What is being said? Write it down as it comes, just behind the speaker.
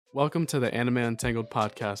Welcome to the Anime Untangled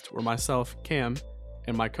podcast, where myself, Cam,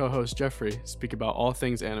 and my co host Jeffrey speak about all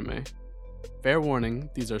things anime. Fair warning,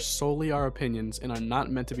 these are solely our opinions and are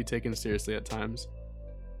not meant to be taken seriously at times.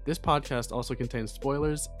 This podcast also contains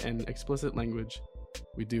spoilers and explicit language.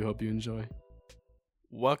 We do hope you enjoy.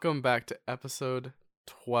 Welcome back to episode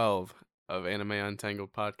 12 of Anime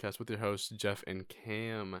Untangled podcast with your hosts Jeff and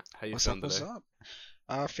Cam. How you feeling today? What's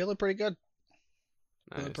up? Feeling pretty good.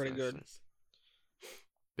 Nice, pretty good. Nice.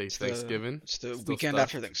 Big It's Thanksgiving. It's the Still weekend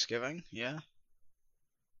stuffed. after Thanksgiving. Yeah.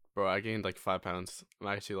 Bro, I gained like 5 pounds. I'm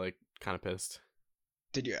actually like kind of pissed.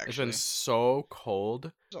 Did you It's actually? been so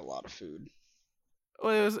cold. There's a lot of food.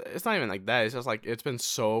 Well, it's not even like that. It's just like it's been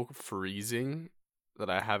so freezing that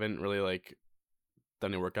I haven't really like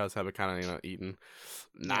done any workouts. Haven't kind of eaten.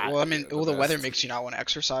 Well, I mean, the weather best. makes you not want to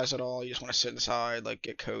exercise at all. You just want to sit inside, like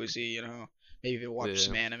get cozy, Maybe watch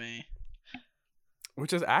some anime.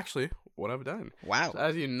 Which is actually what I've done. Wow. So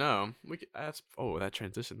as you know, that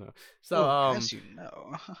transition though. So as you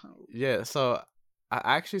know. yeah. So I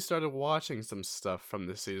actually started watching some stuff from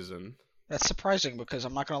this season. That's surprising because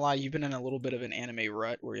I'm not gonna lie, you've been in a little bit of an anime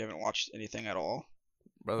rut where you haven't watched anything at all.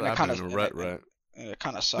 Brother, And I've been in a rut. And it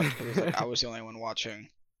kind of sucked because like, I was the only one watching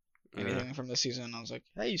anything from this season. I was like,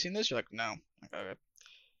 "Hey, you seen this?" You're like, "No." Like, okay.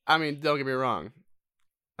 I mean, don't get me wrong.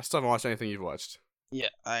 I still haven't watched anything you've watched. Yeah,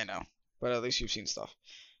 I know, but at least you've seen stuff.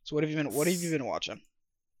 So what have you been watching?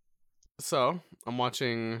 So I'm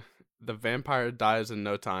watching The Vampire Dies in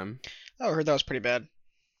No Time. Oh, I heard that was pretty bad.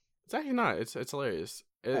 It's actually not. It's hilarious.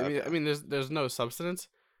 Okay. I mean, there's no substance.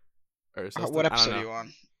 Or substance. What I don't episode know. are you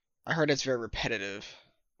on? I heard it's very repetitive.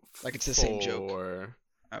 Like it's the same joke. 4.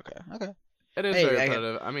 Okay. It is Hey, very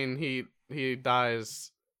repetitive. I mean, he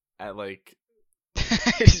dies at like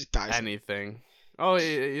He just dies. anything. Oh,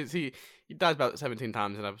 he dies about 17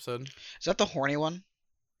 times an episode. Is that the horny one?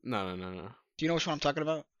 No. Do you know which one I'm talking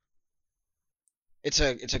about? It's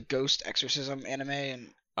a ghost exorcism anime, and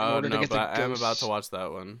in Oh order to no, get but the I am about ghosts- to watch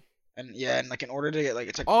that one. And yeah, and like in order to get like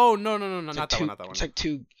it's like Oh no, it's not like that one, not that one. It's like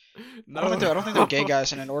two. No. I don't think they're gay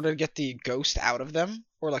guys, and in order to get the ghost out of them,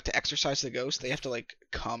 or like to exorcise the ghost, they have to like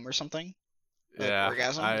come or something. Like, Yeah,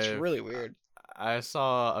 orgasm. It's really weird. I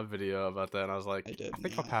saw a video about that and I was like, I did, I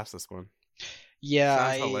think yeah. I'll pass this one. Yeah,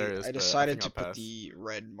 Sounds hilarious, I but I decided think to I'll put pass. the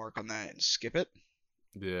red mark on that and skip it.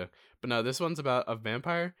 Yeah, but no, this one's about a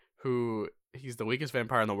vampire who he's the weakest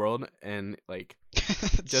vampire in the world, and like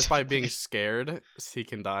just by being scared, he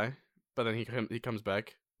can die. But then he comes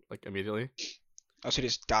back like immediately. Oh, so he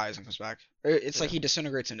just dies and comes back. It's like Yeah. he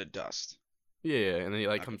disintegrates into dust. Yeah, and then he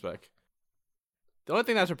like Okay. comes back. The only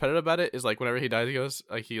thing that's repetitive about it is like whenever he dies, he goes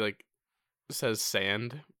like he like says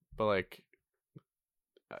sand, but like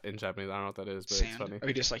in Japanese, I don't know what that is, but it's Sand. funny.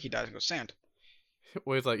 Oh, he dies and goes sand.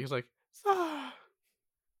 Well, he's like, ah.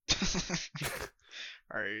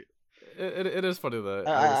 All right. It is funny though.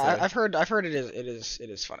 I would say. I've heard it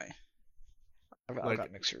is funny. I've Like-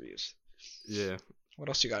 got mixed reviews. Yeah. What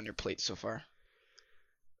else you got on your plate so far?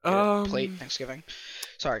 Plate Thanksgiving.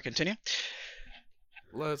 Sorry, continue.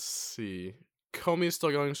 Let's see. Komi's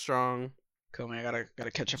still going strong. Comey, I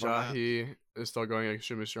gotta catch up on that. Jahi is still going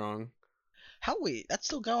extremely strong. How wait, that's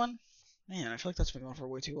still going? Man, I feel like that's been going for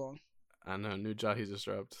way too long. I know, new Jahi just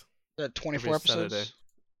dropped. The 24 Every episodes. Saturday.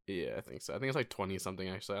 Yeah, I think so. I think it's like 20 something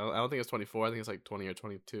actually. I don't think it's 24. I think it's like 20 or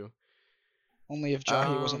 22. Only if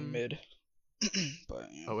Jahi wasn't Um, mid.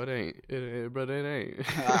 But you know, Oh, it ain't. But it ain't.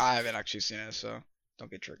 I haven't actually seen it, so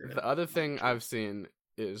don't get triggered. The other thing I've seen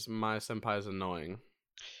is My Senpai is Annoying.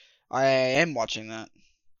 I am watching that.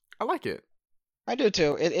 I like it. I do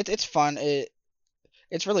too. It's fun.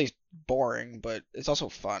 It's really boring, but it's also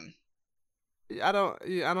fun. I don't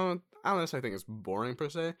necessarily think it's boring per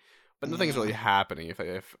se, but nothing's really happening. If I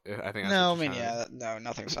think that's No, I what mean you're trying to- no,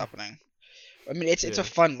 nothing's happening. I mean it's Yeah. a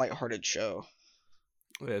fun, lighthearted show.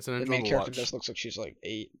 Yeah, it's an The main enjoyable character watch. just looks like she's like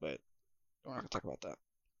 8, but we're not gonna talk about that.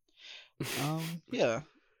 Yeah,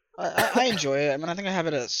 I enjoy it. I mean, I think I have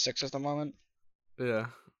it at 6 at the moment. Yeah.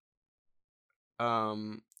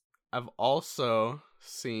 I've also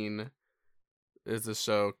seen is a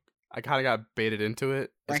show. I kind of got baited into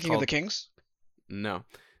it. It's Ranking of the called Kings. No,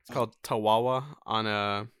 it's Oh. called Tawawa on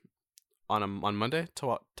Monday.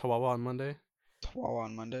 Tawawa on Monday. Tawawa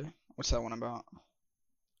on Monday. What's that one about?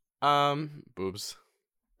 Boobs.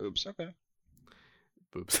 Oops. Okay.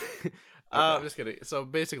 Boobs. Okay. I'm just kidding. So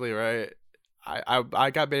basically, right,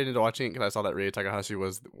 I got baited into watching it because I saw that Ray Takahashi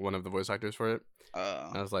was one of the voice actors for it.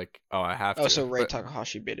 And I was like, oh, I have to. So Ray But-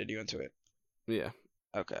 Takahashi baited you into it. Yeah.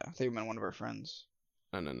 Okay. I thought you meant one of our friends.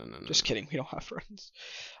 No. Just kidding. We don't have friends.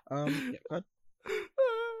 Yeah, go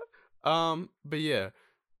ahead. But yeah.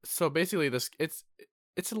 So basically,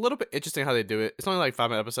 It's a little bit interesting how they do it. It's only like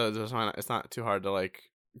 5 episodes. It's not too hard to like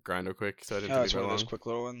grind real quick, so it didn't Oh, take me it's very one of those long. quick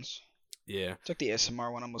little ones. Yeah. It's like the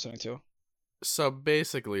ASMR one I'm listening to. So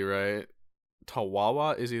basically, right,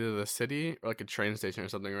 Tawawa is either the city or like a train station or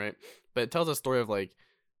something, right? But it tells a story of like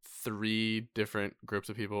 3 different groups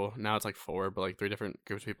of people. Now it's like 4, but like 3 different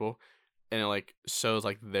groups of people, and it like shows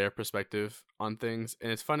like their perspective on things.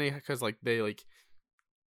 And it's funny because like they like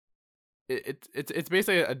it's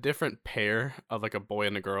basically a different pair of like a boy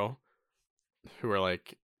and a girl who are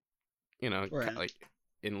like Right. like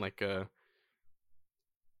in like a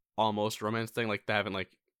almost romance thing. Like they haven't like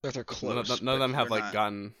They're close, none of but them have they're like not.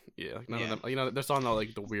 gotten like none of Yeah. them they're still on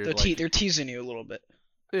like the weird They're teasing you a little bit.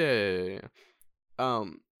 yeah.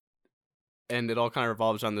 And it all kind of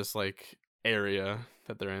revolves on this like area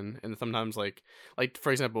that they're in, and sometimes like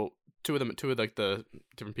for example, two of like the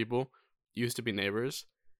different people used to be neighbors,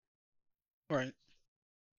 Right.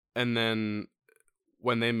 and then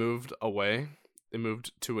when they moved away, they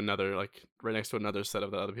moved to another like right next to another set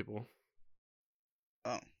of the other people.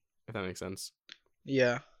 Oh. If that makes sense.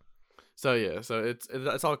 Yeah. So yeah, so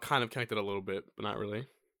it's all kind of connected a little bit, but not really.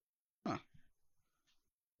 Huh.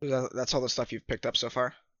 That's all the stuff you've picked up so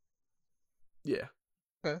far. Yeah.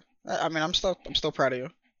 Okay. I mean, I'm still proud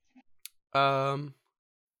of you. Um.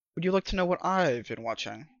 Would you like to know what I've been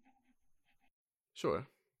watching? Sure.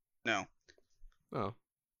 No. Oh.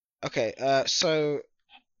 Okay. So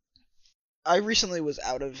I recently was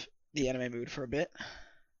out of the anime mood for a bit,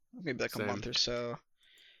 maybe like a Same. month or so.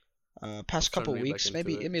 Past Starting couple to get back weeks, into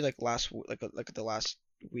it. maybe like like the last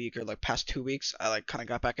week or like past 2 weeks, I like kind of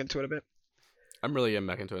got back into it a bit. I'm really getting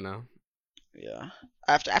back into it now. Yeah.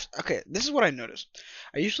 After okay, this is what I noticed.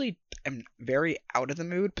 I usually am very out of the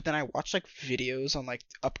mood, but then I watch like videos on like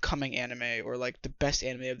upcoming anime or like the best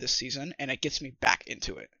anime of this season, and it gets me back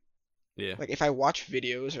into it. Yeah. Like if I watch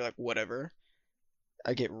videos or like whatever,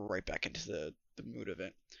 I get right back into the mood of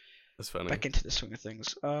it. That's funny. Back into the swing of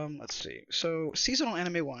things. Let's see. So seasonal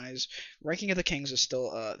anime wise, Ranking of the Kings is still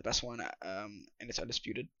the best one. And it's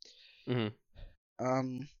undisputed. Mhm.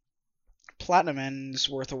 Platinum End's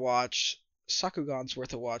worth a watch. Sakugan's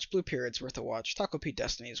worth a watch. Blue Period's worth a watch. Taco Pete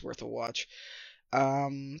Destiny's worth a watch.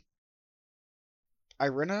 Um,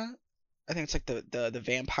 Irina, I think it's like the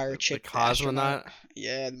vampire The chick, the astronaut. Cosmonaut.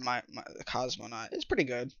 Yeah, my the Cosmonaut. It's pretty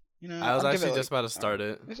good. You know, I was I'll give it actually like just about to start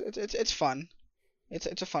it. it's fun.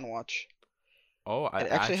 It's a fun watch. Oh, I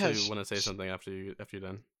It actually actually has. want to say something after you're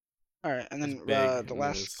done. All right, and It's then big the in the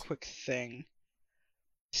last news. quick thing,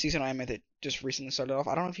 seasonal anime that just recently started off.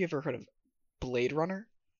 I don't know if you ever heard of Blade Runner.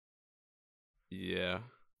 Yeah,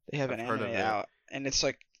 They have an I've heard anime of it. out, and it's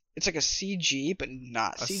like a CG but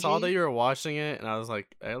not I saw that CG. you were watching it, and I was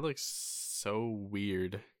like, that looks so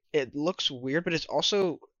weird. It looks weird, but it's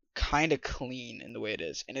also kind of clean in the way it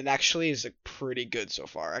is, and it actually is like pretty good so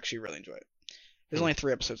far. I actually really enjoy it. There's Hmm. only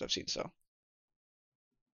 3 episodes I've seen, so.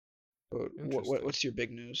 Interesting. What's your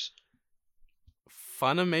big news?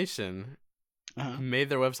 Funimation Uh-huh. made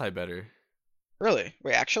their website better, Really?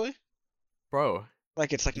 Wait, actually? bro.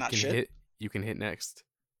 Like it's like You not can shit? hit. You can hit next.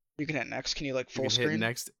 You can hit next. Can you like You full can hit screen?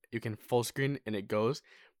 next. You can full screen, and it goes.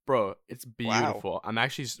 Bro, it's Wow. beautiful. I'm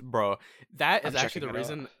actually, bro. That I'm is actually checking the it out.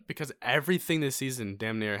 reason because everything this season,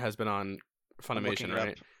 damn near, has been on I'm looking Funimation, it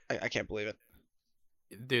up. right? I can't believe it.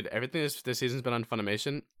 Dude, everything this season's been on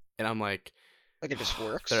Funimation, and I'm like, Like it just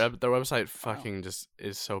works. their website Wow. fucking just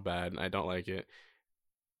is so bad, and I don't like it.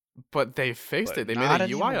 But they fixed But it. They made not a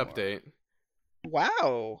UI anymore. update.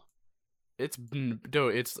 Wow.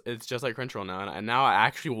 Dude, it's just like Crunchyroll now, and now I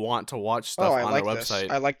actually want to watch Oh, stuff I on their like this. website.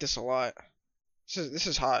 I like this a lot. This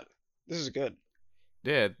is hot. This is good.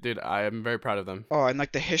 Yeah, dude, I am very proud of them. Oh, and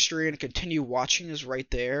like the history and continue watching is right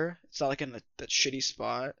there. It's not like in that shitty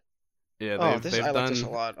spot. Yeah, Oh, they've I like this a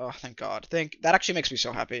done. lot. Oh, thank God. That actually makes me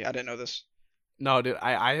so happy. I didn't know this. No, dude,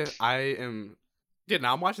 I am. Dude,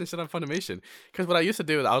 now I'm watching shit on Funimation because what I used to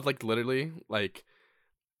do is I would like literally like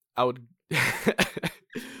I would.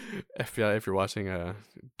 FBI, if you're watching,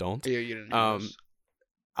 don't. You didn't know this.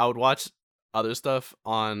 I would watch other stuff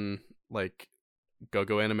on like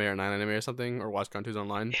Go Anime or Nine Anime or something, or watch Cartoons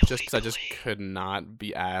online, just because I just Illegally. could not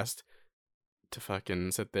be asked to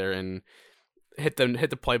fucking sit there and hit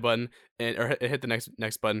the play button or hit the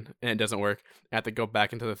next button and it doesn't work. I have to go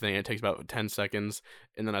back into the thing. It takes about 10 seconds,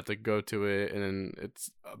 and then I have to go to it, and then it's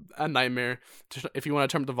a nightmare. If you want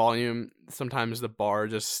to turn up the volume, sometimes the bar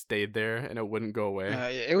just stayed there and it wouldn't go away.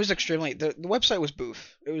 It was extremely. The website was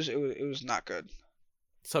boof. It was not good.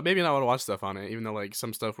 So maybe I want to watch stuff on it, even though like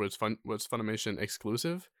some stuff was Funimation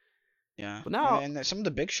exclusive. Yeah. But And some of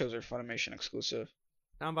the big shows are Funimation exclusive.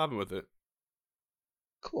 now I'm vibing with it.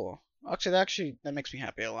 Cool. That makes me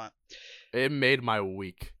happy a lot. It made my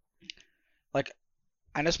week. Like,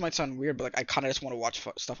 I know this might sound weird, but like I kind of just want to watch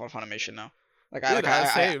stuff on Funimation now. Dude, I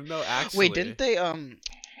same. No, wait, actually. didn't they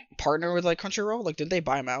partner with like Crunchyroll? Like, didn't they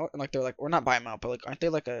buy them out? And like they're like, or not buy them out, but like aren't they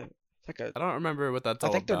like a? I don't remember what that's I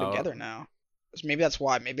all think they're about. together now. So maybe that's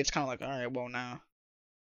why. Maybe it's kind of like, all right, well now.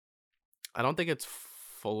 I don't think it's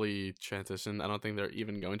fully transitioned. I don't think they're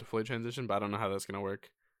even going to fully transition, but I don't know how that's gonna work.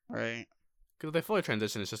 Right. Because if they fully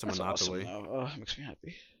transition, it's just a That's awesome monopoly. though. Oh, it makes me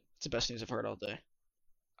happy. It's the best news I've heard all day.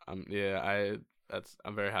 Yeah,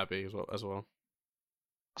 I'm very happy as well.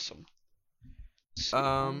 Awesome. So,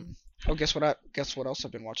 Um, oh, guess what else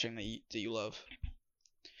I've been watching that you love?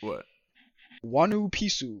 what? Wano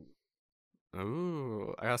Pisu.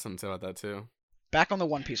 Ooh, I got something to say about that too. Back on the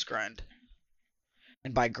One Piece grind.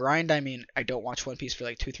 And by grind, I mean I don't watch One Piece for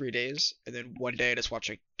like 2-3 days, and then one day I just watch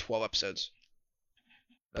like 12 episodes.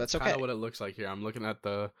 But That's that's kind okay. of what it looks like here. I'm looking at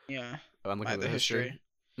Yeah, I'm looking at the history.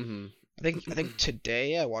 Mm-hmm. I think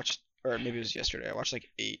today I watched, or maybe it was yesterday. I watched like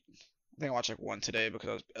 8. I think I watched like one today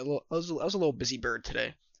because I was a little busy bird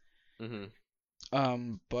today.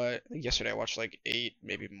 Mm-hmm. But I think yesterday I watched like 8,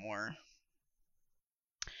 maybe more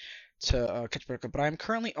to catch back up. But I'm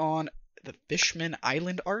currently on the Fishman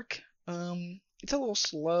Island arc. It's a little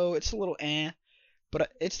slow. It's a little but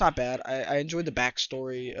it's not bad. I enjoyed the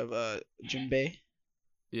backstory of Jinbei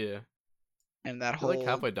Yeah, and that you're like whole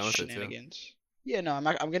halfway done with it too. shenanigans. Yeah, no,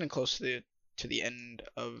 I'm getting close to the end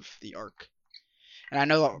of the arc. And I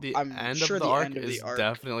know The I'm end sure of the the arc end of is the arc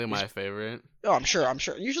definitely is my favorite. oh, I'm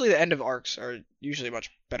sure. Usually the end of arcs are usually much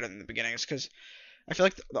better than the beginnings because I feel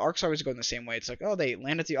like the arcs always go in the same way. It's like, oh, they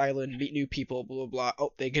land at the island, meet new people, blah blah blah.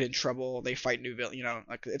 Oh, they get in trouble, they fight new villain. You know,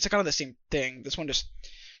 like it's kind of the same thing. This one just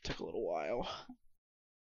took a little while.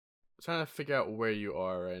 I'm trying to figure out where you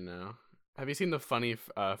are right now. Have you seen the funny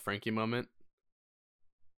Frankie moment?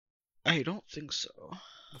 I don't think so.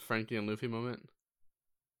 The Frankie and Luffy moment?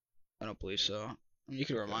 I don't believe so. I mean, you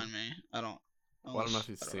can Okay. remind me. I don't. Well, I don't know if Unless,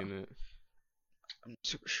 you've I don't know. seen it. I'm not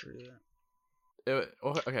super sure yet.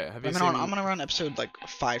 Okay, have you I'm seen? gonna run episode like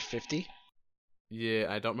 550. Yeah,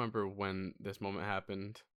 I don't remember when this moment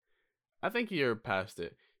happened. I think you're past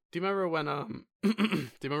it. Do you remember when do you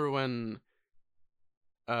remember when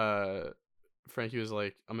uh Frankie was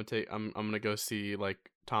like, I'm gonna go see like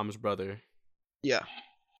Tom's brother, Yeah.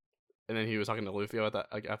 and then he was talking to Luffy about that,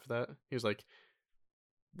 like after that he was like,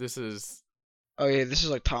 this is, Oh yeah, this is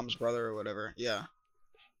like Tom's brother or whatever. Yeah.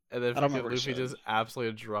 and then I don't remember what he Luffy said. just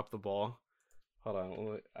absolutely dropped the ball. Hold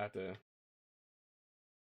on, I have to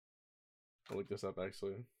look this up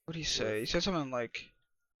actually. What did he say? He said something like,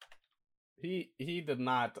 He did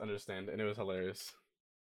not understand, and it was hilarious.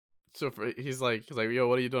 So he's like, yo,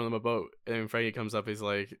 what are you doing on my boat? And Frankie comes up, he's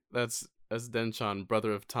like, that's Denchan,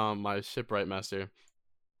 brother of Tom, my shipwright master,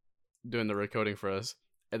 doing the recoding for us.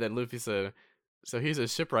 And then Luffy said, so he's a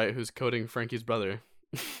shipwright who's coding Frankie's brother.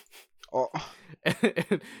 oh,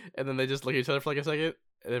 and then they just look at each other for like a second,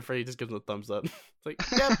 and then Frankie just gives him a thumbs up. It's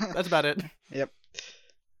like, yep, that's about it. yep.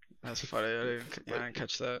 That's funny. I didn't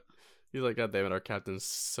catch that. He's like, God damn it, our captain's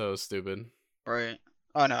so stupid. Right.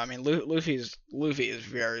 Oh no, I mean Luffy is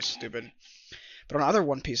very stupid. But on other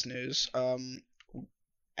One Piece news,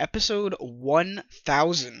 episode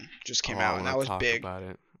 1000 just came out, and that was big. About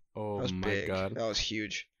it. Oh That was my big. god. That was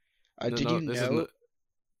huge. No, did no, you know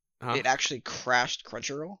huh? it actually crashed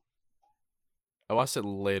Crunchyroll? I watched it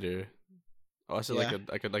later. I watched it Yeah.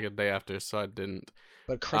 like a day after, so I didn't.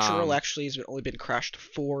 But Crunchyroll actually has only been crashed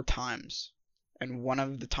 4 times, and one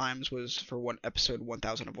of the times was for one episode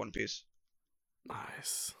 1000 of One Piece.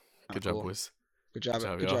 Nice. Kinda Good job, cool. boys. Good job,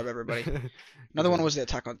 good y'all. job, everybody. Good Another one job. was the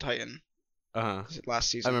Attack on Titan Uh-huh. last I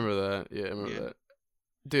season. remember that. Yeah, I remember Yeah. that.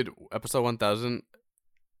 Dude, episode 1000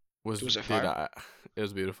 was Was it dude, fire? it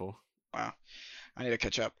was beautiful. Wow, I need to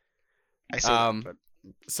catch up. I say that, but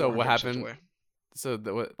So what 400 episodes happened? away. So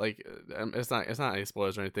it's not any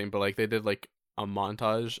spoilers or anything, but like they did like a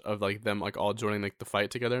montage of like them like all joining like the fight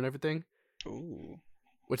together and everything, Ooh,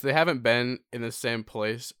 which they haven't been in the same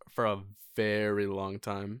place for a very long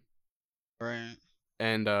time. right.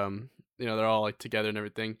 And they're all like together and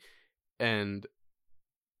everything, and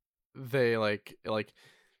they like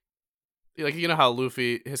you know how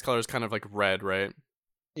Luffy, his color is kind of like red, right?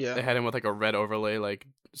 Yeah. They had him with like a red overlay, like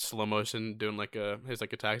slow motion doing like his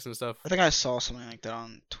like attacks and stuff. I think I saw something like that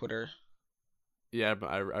on Twitter. Yeah, but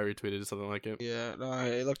I retweeted something like it. Yeah, no,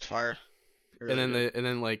 it looked fire. It really And then did.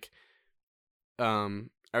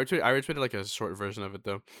 I retweeted like a short version of it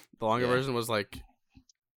though. The longer Yeah. version was like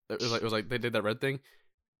it was like they did that red thing,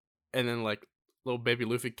 and then like little baby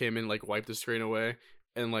Luffy came in, like wiped the screen away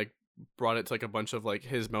and like brought it to like a bunch of like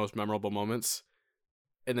his most memorable moments.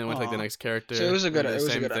 and then went to like the Aw. next character. So it was a and good did the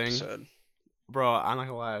same thing. episode. Bro, I'm not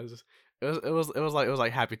gonna lie. It was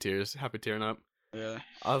like happy tears, happy tearing up. Yeah.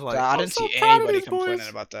 I was So like, I I'm didn't so see proud of anybody these complaining boys.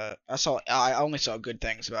 about that. I only saw good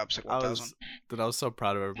things about episode I 1000. was so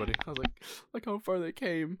proud of everybody. I was like, look how far they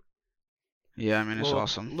came. Yeah, I mean it's little,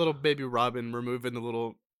 awesome. Little baby Robin removing the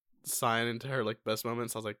little sign into her like best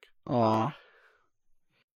moments. I was like, Aw.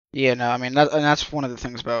 Yeah, no, I mean that's one of the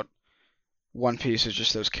things about One Piece is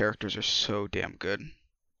just those characters are so damn good.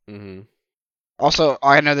 mm-hmm. Also,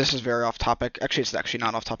 I know this is very off topic. Actually, it's actually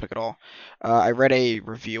not off topic at all. I read a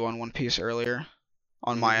review on One Piece earlier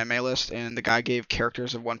on my Mhm. MA list, and the guy gave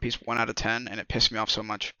characters of One Piece 1 out of 10, and it pissed me off so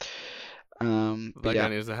much. But That yeah, guy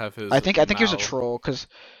needs to have his I think he was a Mao. troll because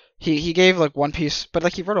he gave like One Piece, but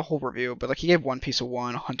like he wrote a whole review, but like he gave One Piece a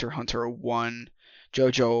 1, Hunter x Hunter a 1,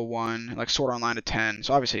 JoJo a 1, and like Sword Art Online a 10.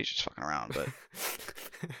 So obviously he's just fucking around, but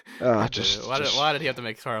God damn just it. Why did he have to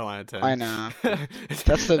make Caroline 10? I know.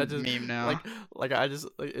 That's the That just- meme now. Like it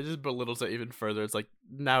just belittles it even further. It's like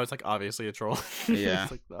now it's like obviously a troll. Yeah.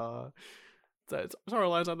 It's like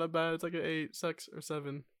Caroline's not that bad. It's like an 8, 6, or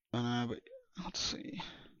 7. But let's see.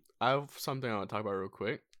 I have something I want to talk about real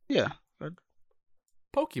quick. Yeah.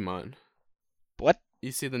 Pokemon. What?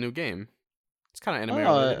 You see the new game? It's kind of anime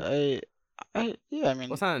Oh, related. yeah, I mean,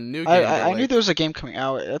 Well, it's not a new game. I but, knew like, there was a game coming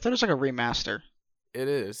out. I thought it was like a remaster. It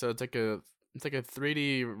is. So it's like a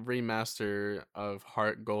 3D remaster of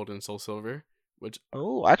Heart Gold and Soul Silver, which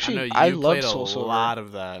Oh, I know actually, you I love played Soul a Silver. lot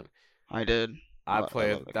of that. I did. I love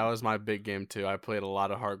played. that That game. was my big game too. I played a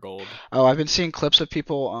lot of Heart Gold. Oh, I've been seeing clips of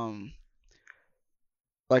people,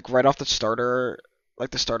 like right off the starter, like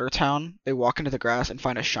the starter town, they walk into the grass and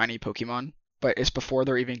find a shiny Pokemon, but it's before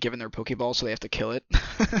they're even given their Pokeball, so they have to kill it.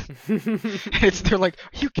 They're like,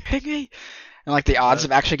 are you kidding me? And like the odds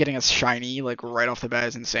of actually getting a shiny like right off the bat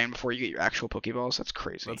is insane before you get your actual Pokeballs. That's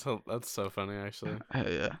crazy. That's so funny actually.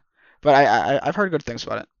 Yeah. But I've heard good things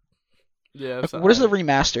about it. Yeah. Like, so what is the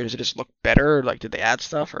remaster? Does it just look better? Like, did they add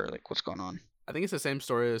stuff or like what's going on? I think it's the same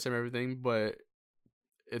story, the same everything, but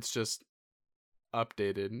it's just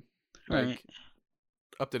updated. Like Right.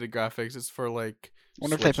 updated graphics. It's for like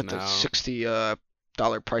Wonder if they Switch put the now.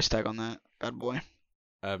 $60 price tag on that bad boy.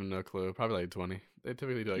 I have no clue. Probably like 20. They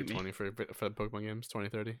typically do like Maybe. 20 for the Pokemon games. 20,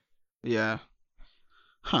 30. Yeah.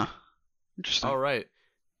 Huh. Interesting. All right.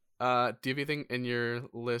 Do you have anything in your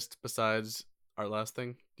list besides our last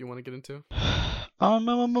thing? Do you want to get into?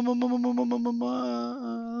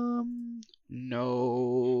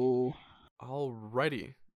 No.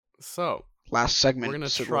 Alrighty. So Last segment. we're gonna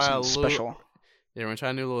Sid try a Wilson little. special. Yeah, we're gonna try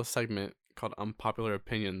a new little segment called Unpopular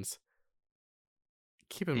Opinions.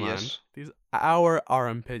 Keep in mind, Yes. these are our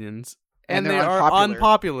opinions, And and they're they are unpopular.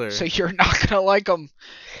 unpopular. So you're not gonna like them.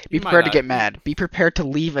 Be You might prepared to not. get mad. Be prepared to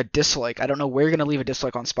leave a dislike. I don't know where you're gonna leave a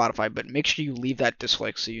dislike on Spotify, but make sure you leave that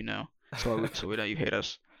dislike so you know. So we know you hate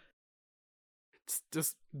us.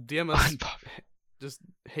 Just DM us. Unpopular. Just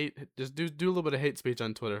hate. Just do a little bit of hate speech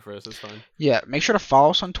on Twitter for us. It's fine. Yeah, make sure to follow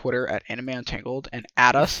us on Twitter at Anime Untangled and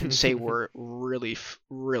add us and say we're really,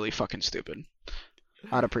 really fucking stupid.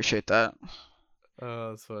 I'd appreciate that. Oh,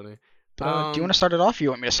 that's funny. But, do you want to start it off? Or you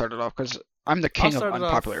want me to start it off? Because I'm the king of start it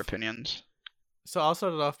unpopular off. opinions. So I'll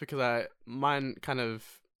start it off because mine kind of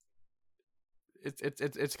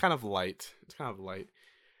it's kind of light. It's kind of light.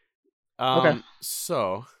 Okay.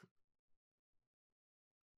 So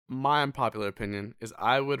my unpopular opinion is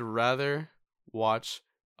I would rather watch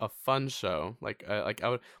a fun show, like I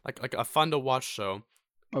would like a fun to watch show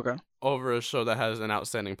Okay. over a show that has an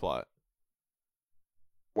outstanding plot.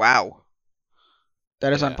 Wow.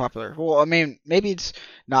 That is Yeah. unpopular. Well, I mean, maybe it's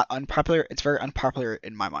not unpopular. It's very unpopular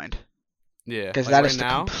in my mind. Yeah, Because like that right is the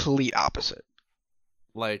now, complete opposite.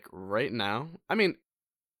 like right now. I mean,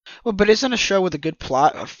 Well, but isn't a show with a good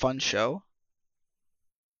plot a fun show?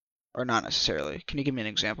 Or not necessarily? Can you give me an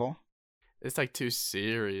example? it's like too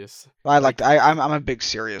serious. I'm a big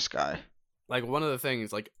serious guy. Like one of the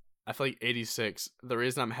things, like I feel like 86. The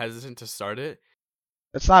reason I'm hesitant to start it,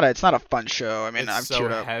 It's not a fun show. I mean, it's I've so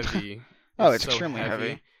teared up. heavy. Oh, it's so extremely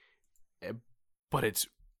heavy. But it's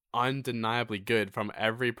undeniably good from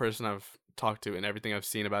every person I've talked to and everything I've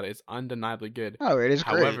seen about it. It's undeniably good. Oh, it is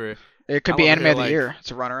great. However, It could I'm be over anime here of the like- year. It's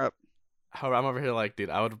a runner-up. I'm over here like, dude,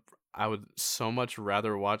 I would so much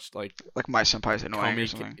rather watch like Like My Senpai's Annoying or Comey.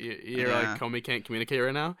 something. You're Yeah. like Comey can't communicate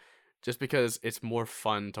right now, just because it's more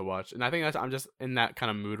fun to watch. And I think I'm just in that kind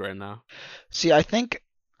of mood right now. See, I think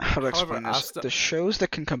how to However, explain I'll this? st- The shows that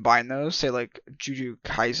can combine those, say like Yeah.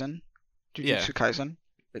 Kaisen, Kaisen,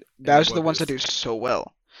 like those are the One ones that do Piece. so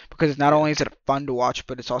well because not Yeah. only is it fun to watch,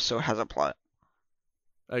 but it also has a plot.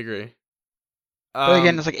 I agree. But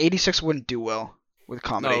again, it's like 86 wouldn't do well with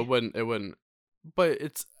comedy. No, it wouldn't. It wouldn't. but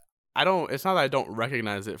it's not that I don't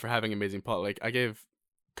recognize it for having amazing plot. Like I gave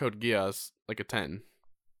Code Geass like a 10.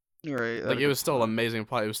 Right. Like it was still amazing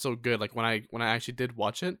plot. It was still good. Like when I actually did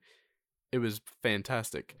watch it, it was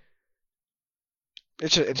fantastic.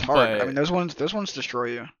 It's hard. I But mean, those ones destroy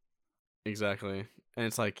you. exactly. And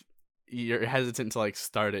it's like you're hesitant to like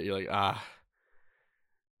start it. You're like,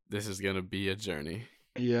 this is gonna be a journey.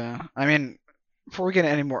 Yeah. I mean, before we get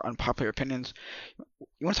into any more unpopular opinions,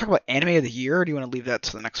 you want to talk about anime of the year, or do you want to leave that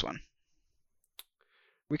to the next one?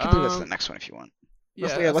 We can leave that to the Um, next one if you want. yeah,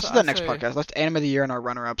 Let's do that I'd next say, podcast. Let's anime of the year and our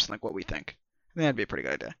runner-ups and like what we think. I think that'd be a pretty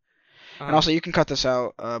good idea. And uh, also, you can cut this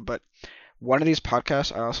out. But one of these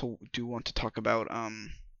podcasts, I also do want to talk about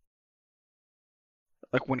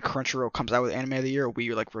like when Crunchyroll comes out with anime of the year,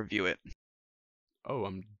 we like review it. oh,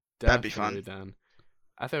 I'm That'd be definitely fun. down.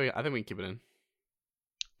 I think we can keep it in.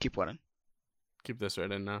 Keep winning. Keep this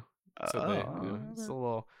right in now. So it's a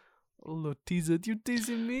Uh, little teaser. You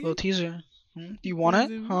teasing little me? teaser. Do you want it?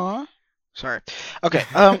 Teasing me? Huh? Sorry. Okay.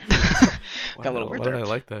 Why, Got a little weird why did there. I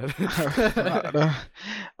like that?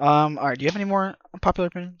 All right. Do you have any more unpopular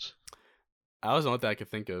opinions? I was the only thing I could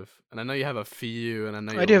think of, and I know you have a few, and I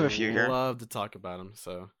know I do have a few you here. love to talk about them.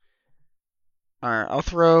 So All right. I'll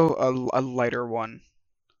throw a lighter one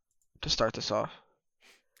to start this off.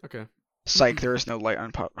 okay. Psych, there is no light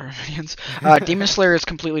unpopular opinions. Demon Slayer is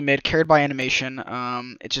completely mid, carried by animation.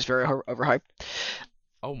 It's just very overhyped.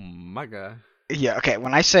 Oh my god. Yeah, okay.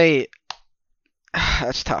 When I say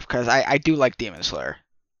that's tough because I do like Demon Slayer.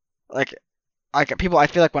 Like people, I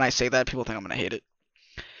feel like when I say that, people think I'm gonna hate it,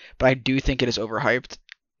 but I do think it is overhyped,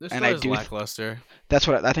 This and story I is do. lackluster. That's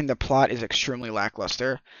what I think. The plot is extremely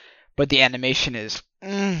lackluster, but the animation is.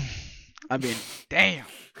 I mean, damn,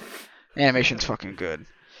 the animation's fucking good.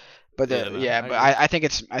 But Yeah, no, I but agree.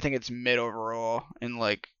 I think it's mid overall, and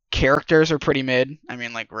like characters are pretty mid. I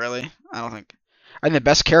mean, like really, I don't think. I think the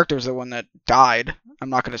best character is the one that died. I'm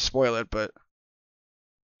not gonna spoil it, but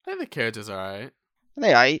I think the characters are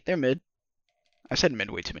alright. they're mid. I said mid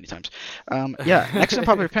way too many times. Yeah. Next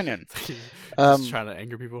unpopular opinion. Just Um, trying to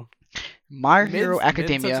anger people. My Hero Mid's such a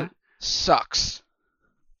Academia sucks.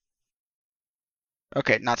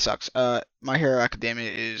 Okay, not sucks. My Hero Academia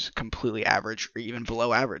is completely average, or even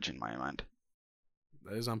below average in my mind.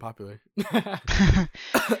 that is unpopular.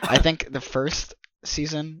 I think the first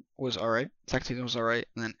season was alright, second season was alright,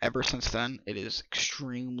 and then ever since then it is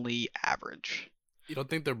extremely average. You don't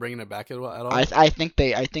think they're bringing it back at I all? I think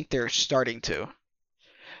they're starting to.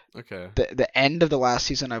 Okay. The end of the last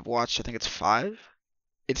season I've watched, I think it's 5.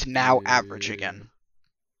 It's now average Yeah. again.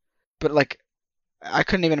 But like I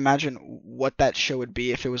couldn't even imagine what that show would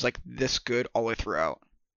be if it was like this good all the way throughout.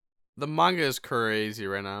 The manga is crazy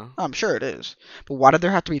right now. I'm sure it is. But why did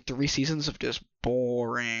there have to be 3 seasons of just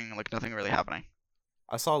boring, like nothing really happening?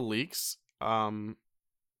 I saw leaks for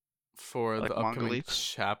Like the manga upcoming leaks?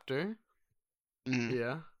 chapter. Mm.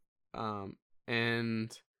 Yeah.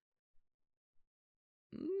 And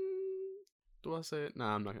do I say it? No,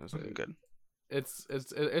 I'm not gonna say Looking it. good.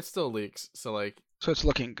 It's still leaks. So like So it's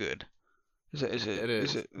looking good. it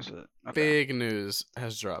is. Is it okay? Big news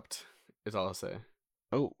has dropped. Is all I'll say.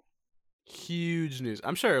 Oh, Huge news.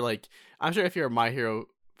 I'm sure if you're a My Hero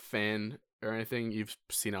fan or anything, you've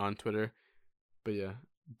seen it on Twitter. But yeah,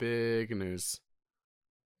 big news.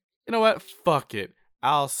 You know what? Fuck it.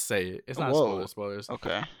 I'll say it. It's not whoa. spoilers.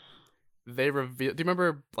 Okay. They revealed. Do you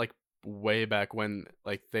remember like way back when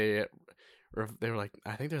like they were like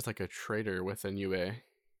I think there's like a traitor within UA.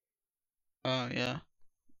 Oh yeah.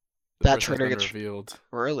 The That person has traitor been gets revealed,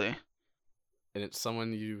 really. and it's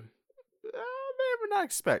someone you may ever not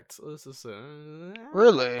expect. Let's just say.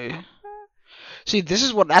 Really. See,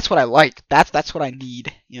 that's what I like. That's what I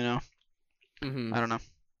need. You know. Mm-hmm. I don't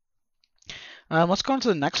know. Let's go on to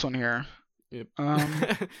the next one here. Yep.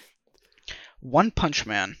 One Punch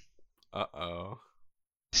Man Uh-oh.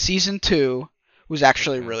 season 2 was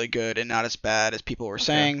actually Okay. really good and not as bad as people were Okay.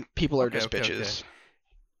 saying. People are Okay, just okay, okay. bitches.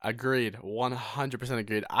 Agreed. 100%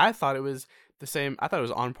 agreed. I thought it was the same. I thought it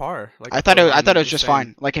was on par. Like I thought it around was the just same.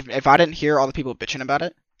 fine. Like if I didn't hear all the people bitching about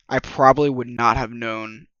it, I probably would not have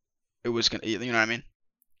known it was gonna. You know what I mean?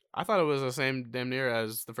 I thought it was the same damn near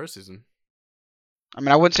as the first season. I mean,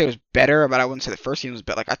 I wouldn't say it was better, but I wouldn't say the first season was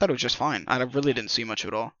better. Like I thought it was just fine. I really didn't see much of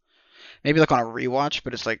it all. Maybe like on a rewatch,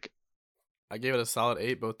 but it's like, I gave it a solid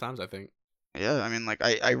 8 both times, I think. yeah. I mean, like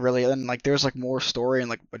I really and like there's like more story and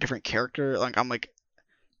like a different character. Like I'm like,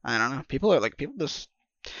 I don't know. People just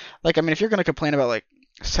like. I mean, if you're gonna complain about like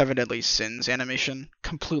Seven Deadly Sins animation,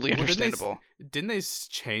 completely Well, understandable. didn't they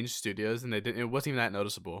change studios and they didn't it wasn't even that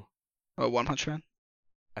noticeable. Oh, One Punch Man?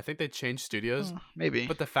 I think they changed studios, Maybe.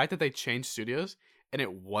 but the fact that they changed studios and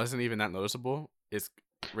it wasn't even that noticeable is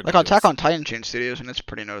Like Attack ridiculous. on Titan changed studios, and it's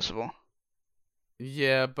pretty noticeable.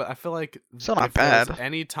 Yeah, but I feel like Still not if there was bad.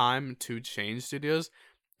 any time to change studios,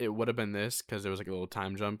 it would have been this because there was like a little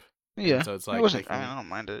time jump, and Yeah, so it's it like wasn't. I don't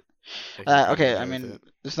mind it. they can kind of Okay, get I away with mean, it.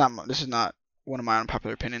 this is not one of my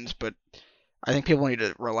unpopular opinions, but I think people need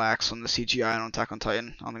to relax on the CGI on Attack on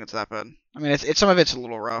Titan. I don't think it's that bad. I mean, it's some of it's a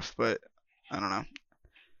little rough, but I don't know.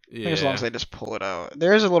 I think as long as Yeah. they just pull it out,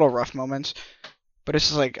 there is a little rough moments, but it's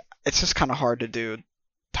just like it's just kind of hard to do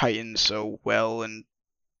Titan so well in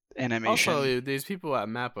animation. Also, these people at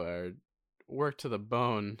Mappa are worked to the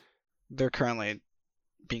bone. They're currently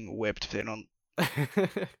being whipped if they don't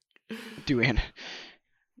do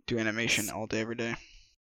do animation all day every day.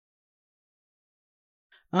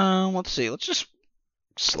 Let's see. Let's just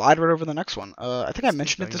slide right over the next one. I think I Let's keep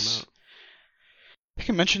mentioned it banging them this. out. I think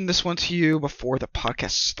I mentioned this one to you before the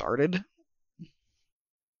podcast started.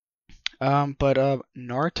 But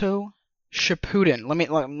Naruto Shippuden.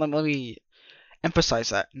 Let me emphasize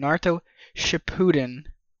that Naruto Shippuden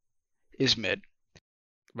is mid.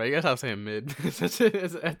 But you guys have saying mid. It's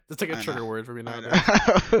like a I know. trigger word for me I nowadays.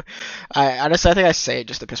 know. I think I say it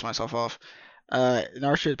just to piss myself off.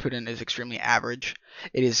 Naruto Shippuden is extremely average.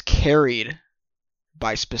 It is carried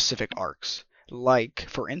by specific arcs. Like,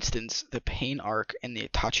 for instance, the Pain arc and the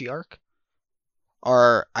Itachi arc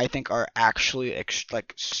I think are actually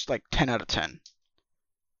like 10 out of 10.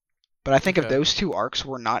 But I think if Okay. those two arcs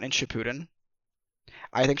were not in Shippuden,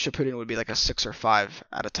 I think Shippuden would be like a 6 or 5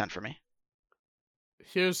 out of 10 for me.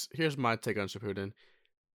 Here's my take on Shippuden.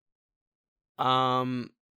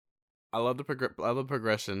 Um, I love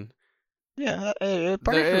progression. Yeah,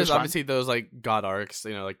 part of There it is was fine. obviously those like god arcs,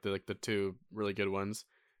 like the two really good ones.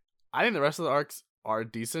 I think the rest of the arcs are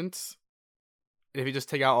decent. If you just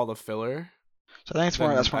take out all the filler, So I think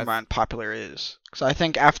then that's where my unpopular is. Because I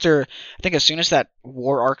think as soon as that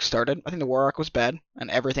war arc started, I think the war arc was bad, and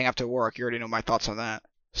everything after the war arc, you already know my thoughts on that.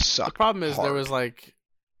 the Sucked problem is hard.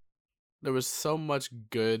 there was so much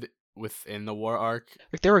good within the war arc.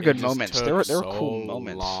 Like there were It good just moments. took There were so cool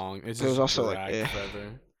moments. long. It But it was just also like, dragged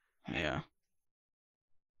forever. yeah.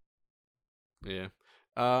 Yeah.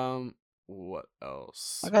 What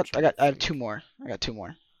else? I'm I trying to have two think. more. I got two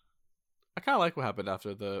more. I kind of like what happened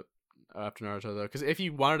after Naruto though, because if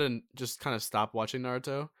you wanted to just kind of stop watching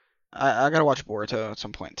Naruto, I gotta watch Boruto at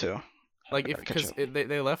some point too. like I if gotta catch because up.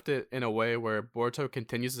 they left it in a way where Boruto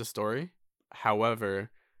continues the story. However,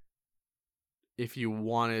 if you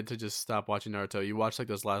wanted to just stop watching Naruto, you watch like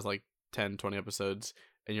those last like 10, 20 episodes,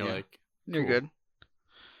 and you're Yeah, like, you're cool. good.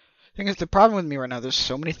 Thing is, the problem with me right now, there's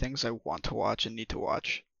so many things I want to watch and need to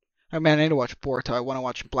watch. I mean, I need to watch Boruto. I want to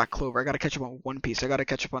watch Black Clover. I gotta catch up on One Piece. I gotta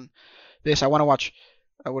catch up on this. I want to watch,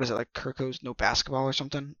 what is it, like Kirko's No Basketball or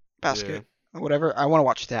something? Yeah, Basket, or whatever. I want to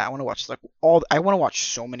watch that. I want to watch like all. I want to watch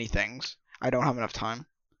so many things. I don't have enough time.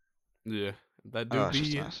 yeah. That do Oh, it's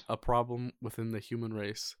just be nice. a problem within the human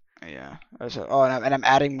race. Yeah. Oh, and I'm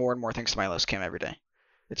adding more and more things to my list, Cam, every day.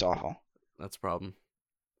 It's awful. That's a problem.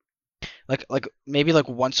 Like maybe like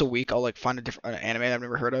once a week I'll like find a different anime I've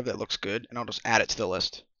never heard of that looks good and I'll just add it to the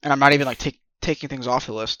list. And I'm not even like taking things off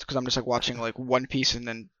the list because I'm just like watching like One Piece and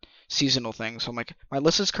then seasonal things. So I'm like my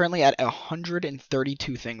list is currently at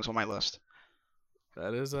 132 things on my list.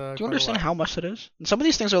 That is Do you quite a understand lot. how much that is? And some of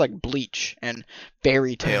these things are like Bleach and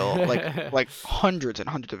Fairy Tail, like hundreds and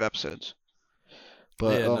hundreds of episodes.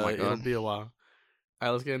 But Yeah, oh no, my it'll god. be a while. All right,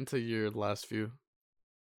 let's get into your last few.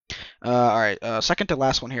 All right, second to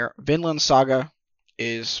last one here. Vinland Saga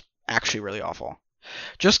is actually really awful.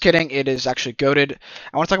 Just kidding. It is actually goated.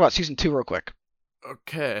 I want to talk about season 2 real quick.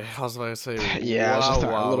 Okay, I was about to say, Yeah, I was just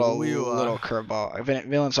throwing a little wow. curveball.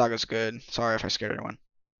 Vinland Saga's good. Sorry if I scared anyone.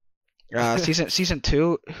 Season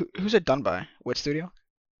 2. Who's it done by? What studio?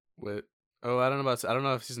 Wit. Oh, I don't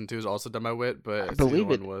know if season 2 is also done by Wit, I but season believe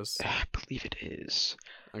 1 it. was. I believe it is.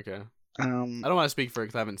 Okay. Um, I don't want to speak for it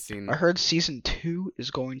because I haven't I seen. heard season 2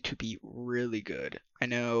 is going to be really good. I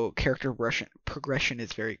know character progression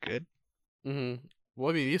is very good. Mm-hmm.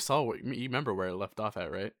 Well, I mean, you remember where it left off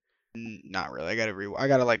at, right? Not really. I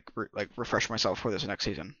gotta like refresh myself for this next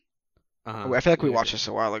season. Uh-huh. I feel like we Yeah, watched this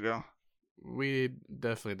a while ago. we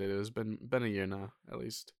definitely did. It's been a year now, at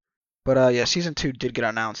least. But yeah, season 2 did get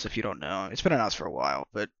announced. If you don't know, it's been announced for a while,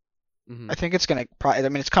 but Mm-hmm. I think it's gonna probably. I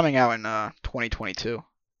mean, it's coming out in 2022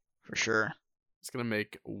 for sure. It's gonna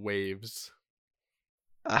make waves.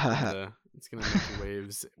 It's gonna make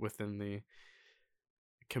waves within the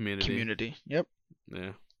community. Community. Yep.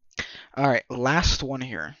 Yeah. All right, last one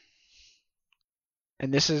here,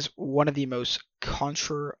 and this is one of the most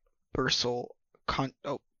controversial.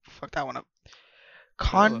 Oh, fuck that one up.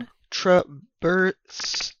 Hello.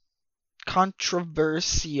 Controvers.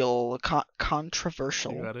 controversial. You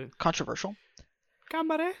Controversial. got it. Controversial.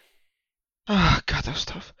 Gambare. Oh, God, that was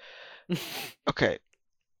tough. Okay.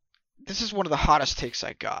 This is one of the hottest takes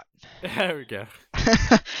I got. There we go.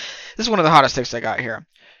 This is one of the hottest takes I got here.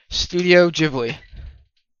 Studio Ghibli.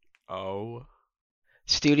 Oh.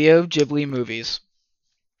 Studio Ghibli movies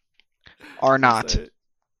are Don't not. say it.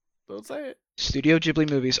 Don't say it. Studio Ghibli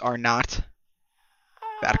movies are not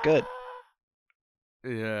that good.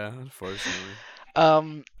 Yeah, unfortunately.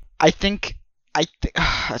 I think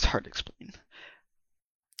that's hard to explain.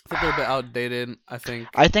 I think they're a bit outdated. I think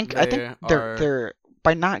I think they are. they're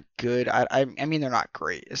by not good. I mean they're not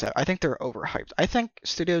great. Is that I think they're overhyped. I think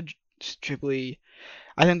Ghibli.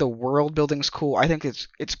 I think the world building's cool. I think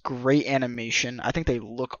it's great animation. I think they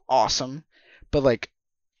look awesome. But like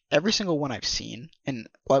every single one I've seen, and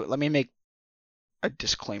let me make a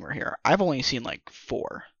disclaimer here. I've only seen like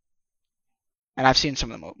 4. And I've seen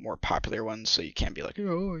some of the more popular ones, so you can't be like,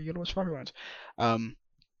 oh, you know what's popular ones.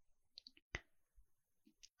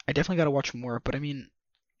 I definitely got to watch more, but I mean,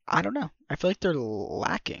 I don't know. I feel like they're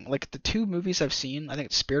lacking. Like the 2 movies I've seen, I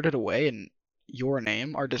think Spirited Away and Your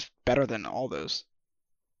Name are just better than all those.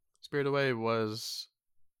 Spirit Away was.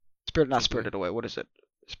 Not Ghibli. Spirited Away. What is it?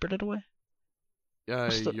 Spirited Away?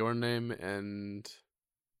 What's the- Your Name and.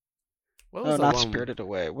 What No, was the not one Spirited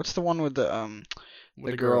Away. What's the one with the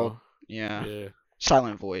with the girl? Yeah, Yeah.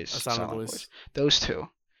 Silent Voice. A Silent Voice. Those 2,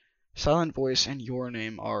 Silent Voice and Your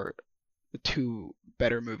Name, are the 2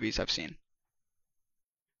 better movies I've seen.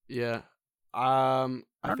 Yeah. I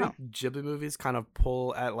I don't think Ghibli movies kind of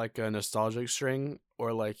pull at like a nostalgic string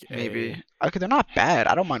or like Maybe. Okay, they're not bad.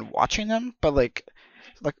 I don't mind watching them, but like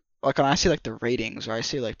when I see like the ratings or I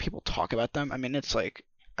see like people talk about them, I mean it's like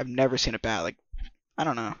I've never seen a bad like I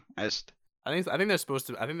don't know. I think they're supposed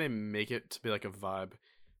to. I think they make it to be like a vibe.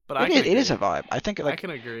 But It is a vibe. I think I like can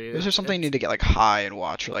agree. this is something you need to get like high and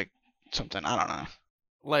watch or like something. I don't know.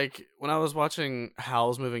 Like when I was watching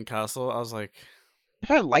Howl's Moving Castle, I was like,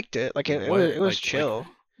 I liked it. Like it What? was Like- chill.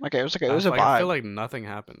 Like it was I a I feel vibe. like nothing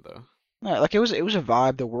happened though. Yeah, like it was a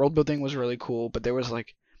vibe. The world building was really cool, but there was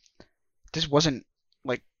like this wasn't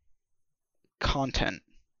like content.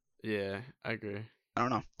 Yeah, I agree. I don't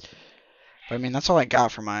know. But I mean, that's all I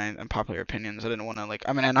got for my unpopular opinions. I didn't want to like.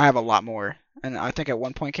 I mean, and I have a lot more. And I think at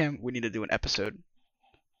one point, Cam, we need to do an episode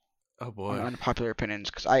Oh on boy. unpopular opinions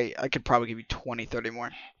because I could probably give you 20, 30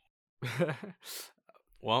 more.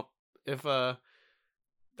 Well, if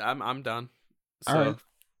I'm done. So All right.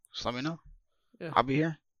 Just let me know. Yeah. I'll be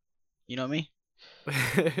here. You know me.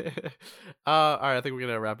 all right, I think we're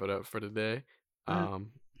gonna wrap it up for today. All right.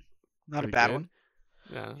 Not a pretty bad good. one.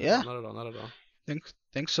 Yeah. Yeah. Not at all. Not at all.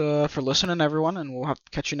 Thanks for listening, everyone, and we'll have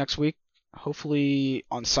to catch you next week. Hopefully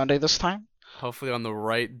on Sunday this time. Hopefully on the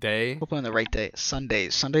right day. Hopefully on the right day.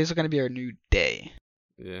 Sundays are gonna be our new day.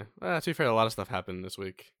 Yeah. To be fair, a lot of stuff happened this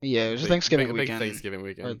week. Yeah, it was a Big- Thanksgiving big weekend. Thanksgiving Or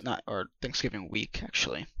weekend. not, or Thanksgiving week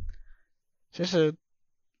actually. Just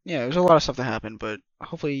there's a lot of stuff that happened, but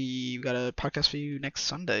hopefully we got a podcast for you next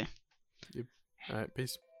Sunday. All right.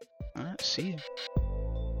 Peace. All right, see you.